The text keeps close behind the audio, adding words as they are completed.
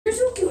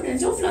they're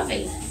so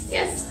fluffy.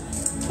 Yes.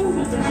 Oh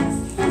my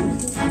goodness. Oh my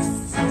goodness.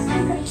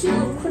 You got cute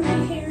little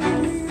curly hair in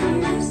your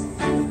ears.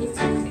 It's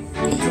okay.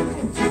 It's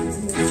okay.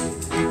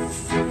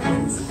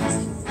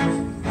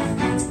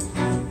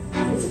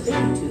 There's a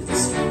baby tooth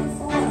that's starting to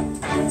fall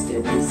out. That's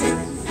good. We'll see.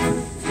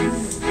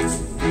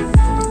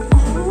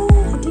 Oh,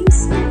 I didn't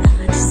see that.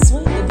 I just saw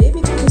the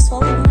baby tooth was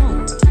falling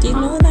out. Did you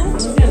know that?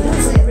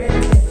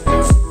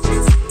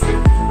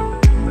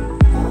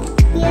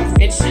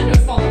 It should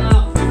have fallen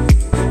out.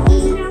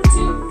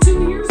 Two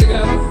years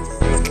ago.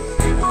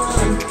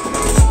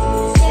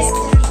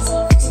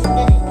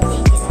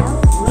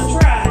 We'll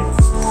try.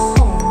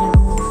 Oh no.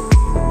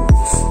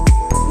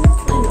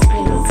 I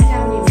know. I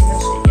haven't even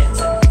touched it yet.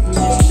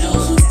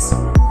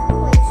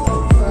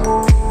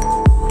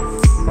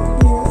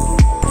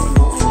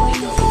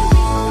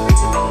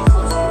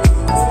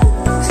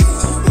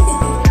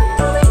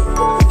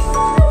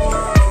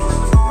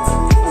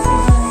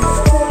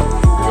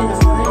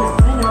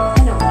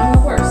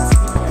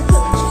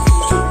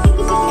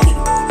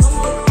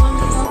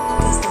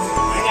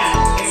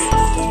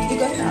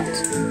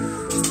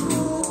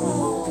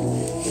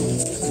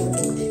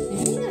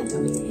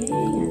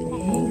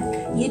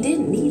 You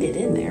didn't need it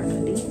in there,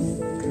 buddy.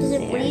 Is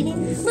it bleeding?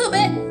 A little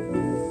bit,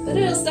 but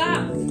it'll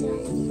stop.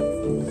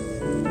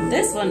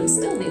 This one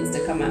still needs to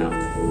come out. I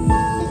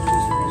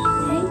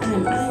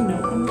know,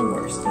 I'm the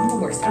worst. I'm the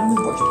worst. I'm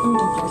the worst. I'm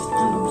the worst.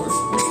 I'm the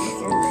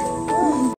worst.